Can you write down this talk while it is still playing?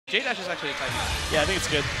J-Dash is actually a tight match. Yeah, I think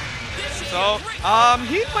it's good. So,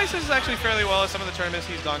 he places actually fairly well in some of the tournaments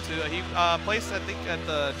he's gone to. He placed, I think, at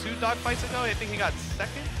the 2 dogfights ago, I think he got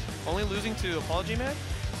second, only losing to Apology Man.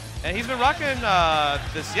 And he's been rocking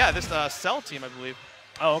this Cell team, I believe.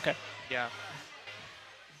 Oh, okay. Yeah.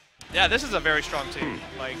 Yeah, this is a very strong team.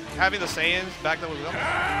 Like having the Saiyans back up with them.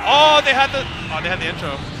 Oh, they had the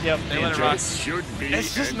intro. Yep. They let it rock.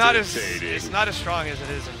 It's just not as strong as it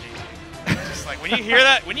is in GG. It's just like when you hear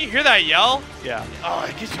that yell. Yeah. Oh,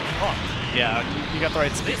 it gets you pumped. Yeah, you got the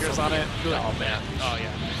right speakers on it. Oh man. Oh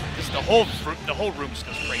yeah. Just the whole room just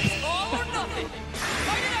goes crazy.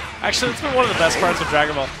 Actually, it's been one of the best parts of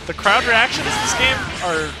Dragon Ball. The crowd reactions in this game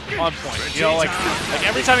are on point. You know, like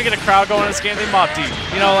every time you get a crowd going in this game, they mob deep.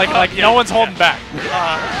 You know, like no one's holding back.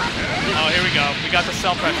 Oh, here we go. We got the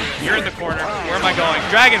cell pressure. You're in the corner. Where am I going?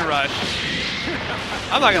 Dragon Rush.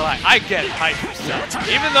 I'm not gonna lie. I get hyped for Cell.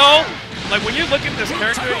 Even though, like when you look at this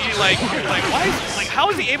character, you're like, why is how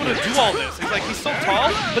is he able to do all this? He's so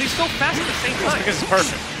tall, but he's so fast at the same time. Because he's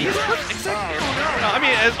perfect. He's perfect. Exactly. No, I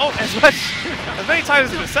mean, as many times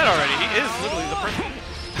as it's been said already, he is literally the perfect.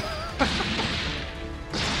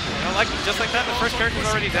 You know, just like that, the first character's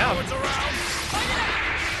already down.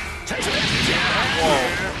 Whoa.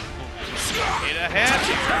 Hit ahead.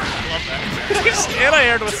 I love that. He's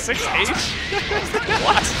anti-aired with 6H?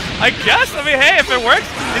 What? I guess. I mean, hey, if it works,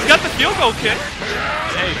 he's got the field goal kick.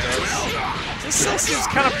 Yeah, he does. This still seems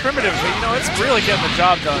kind of primitive, but you know, it's really getting the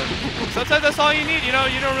job done. Sometimes that's all you need. You know,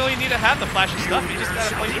 you don't really need to have the flashy stuff. You just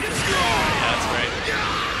gotta play defense. Yeah, that's right.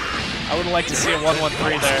 I would like to see a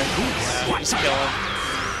 1-1-3 there. Yeah, just kill him.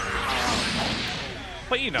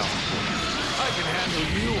 But you know. I can handle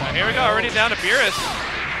you. Here we go, already down to Beerus.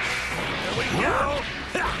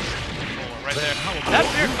 Right there.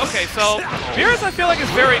 Okay, so Beerus I feel like is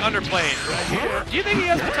very underplayed. Do you think he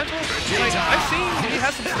has potential? Like, I've seen he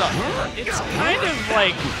has some stuff. It's kind of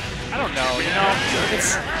like, I don't know, you know,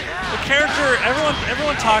 it's the character,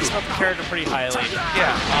 everyone talks about the character pretty highly.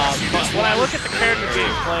 Yeah. But when I look at the character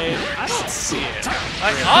being played, I don't see it.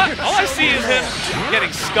 Like, all I see is him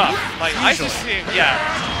getting scuffed. Like, I just see him, yeah.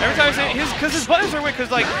 Every time I see because his buttons are weird, because,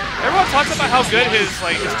 like, everyone talks about how good his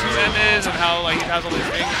 2M is and how, like, he has all these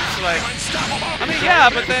things. It's like, I mean, yeah,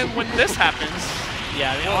 but then when this happens,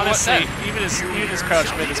 yeah, I mean, honestly, even his crouch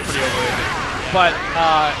mid is pretty overrated. But,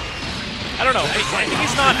 I don't know. I think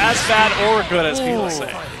he's not as bad or good as people say.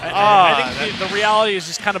 I think the reality is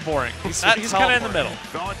just kind of boring. He's kind of in the middle.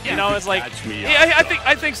 You know, it's like yeah,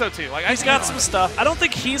 I think so too. Like he's got some stuff. I don't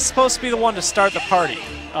think he's supposed to be the one to start the party.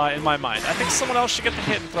 In my mind, I think someone else should get the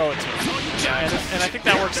hit and throw it to him. Yeah, and I think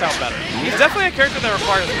that works out better. He's definitely a character that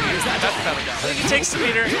requires to use that. That's the kind of guy. I think he takes the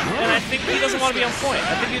meter, and I think he doesn't want to be on point.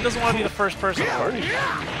 I think he doesn't want to be the first person to party.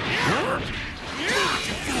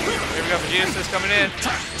 Here we go, Vegeta's coming in.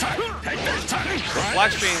 Block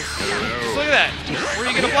screens. Just look at that. Where are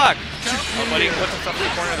you going to block? Oh, buddy, puts himself in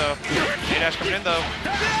the corner, though. J-Dash coming in, though.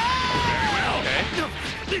 Okay.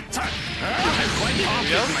 Here we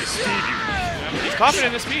go. He's confident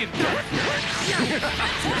in his speed.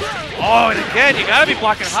 Oh, and again, you got to be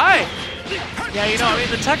blocking high. Yeah, you know, I mean,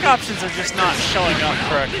 the tech options are just not showing up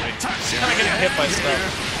correctly. Just kind of getting hit by stuff.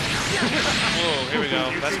 Whoa, here we go.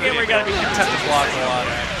 That's a game where you gotta be content to block a lot.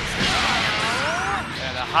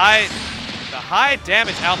 Yeah, the high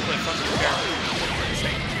damage output from this character.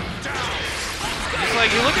 It's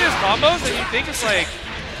like you look at his combos and you think it's like,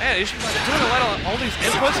 man, he's doing a lot of all these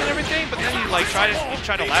inputs and everything, but then you like try to lap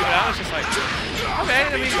it out. It's just like, okay,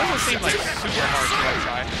 I mean, it doesn't seem like super hard to like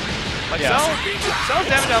try. Like Cell's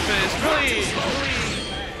damage output is really,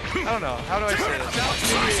 I don't know, how do I say this?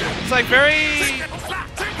 It's like very.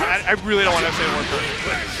 I really don't want to say the word perfect,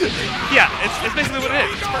 but yeah, it's basically what it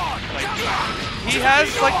is. It's perfect. Like, he has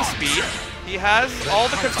like the speed, he has all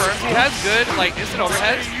the confirms, he has good like instant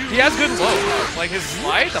overheads, he has good low. Like his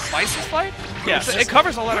slide, the bison slide, yeah, it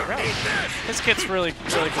covers a lot of ground. His kit's really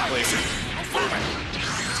complete.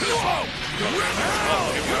 Oh,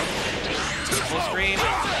 here we go. Full screen.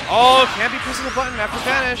 Oh, can't be pressing the button after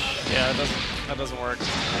vanish. Yeah, that doesn't work.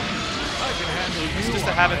 It's just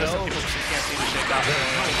a habit that some people just can't seem to shake off.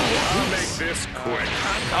 I'll make this quick.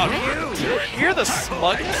 Oh, do you hear the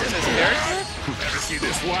smugness in this character? Ever see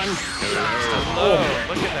this one? Hello.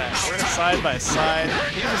 Look at that. We're side by side.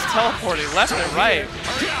 He's just teleporting left and right.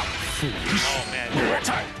 Oh, man.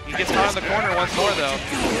 He gets caught in the corner once more, though.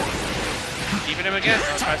 Keeping him again.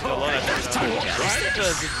 Oh, tries to go low that time,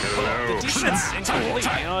 The defense is incomplete,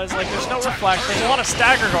 you know, it's like there's no reflect. There's a lot of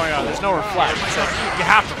stagger going on, there's no reflect. So you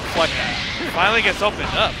have to reflect that. Finally gets opened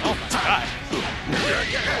up. Oh my god.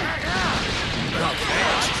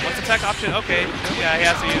 What's the tech option? Okay. Yeah, he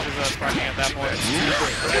has to use his sparking at that point.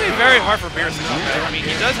 Look at very hard for Beerus to come back. I mean,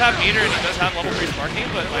 he does have meter and he does have level 3 sparking,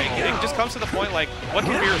 but like it just comes to the point like, what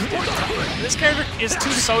can Beerus do? This character is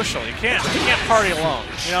too social. You can't party alone.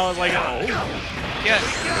 You know, like yeah,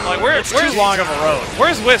 like where's too long of a road.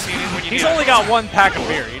 Where's Whis when you He's only got 1 pack of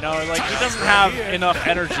beer. You know, like he doesn't have enough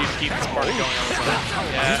energy to keep this party going on his own.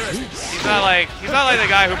 Yeah, he's not like the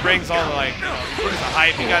guy who brings all the like brings the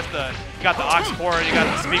hype. You got the aux cord, you got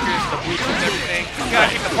the speakers, the Bluetooth, everything. You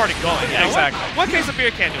gotta keep the party going. Yeah, exactly. One case of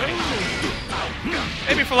beer can't do anything.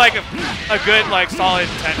 Maybe for like a good like solid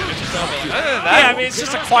 10 minutes or so. But like, other than that, Yeah, I mean it's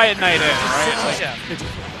just a quiet night in, right? Like, yeah.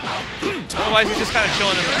 Otherwise, he's just kind of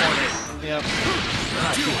chilling in the corner. Yep.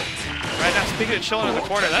 Right now, speaking of chilling in the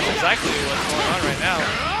corner, that's exactly what's going on right now.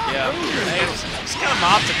 Yeah. Just kind of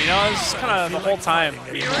mopped him, you know? It's just kind of the whole time.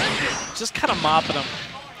 Just kind of mopping him.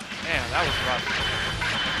 Man, that was rough.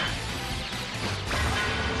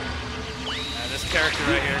 And this character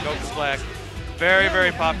right here, Goku Black, very,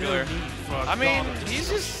 very popular. I mean, he's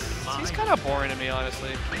kind of boring to me,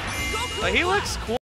 honestly. Like, he looks cool.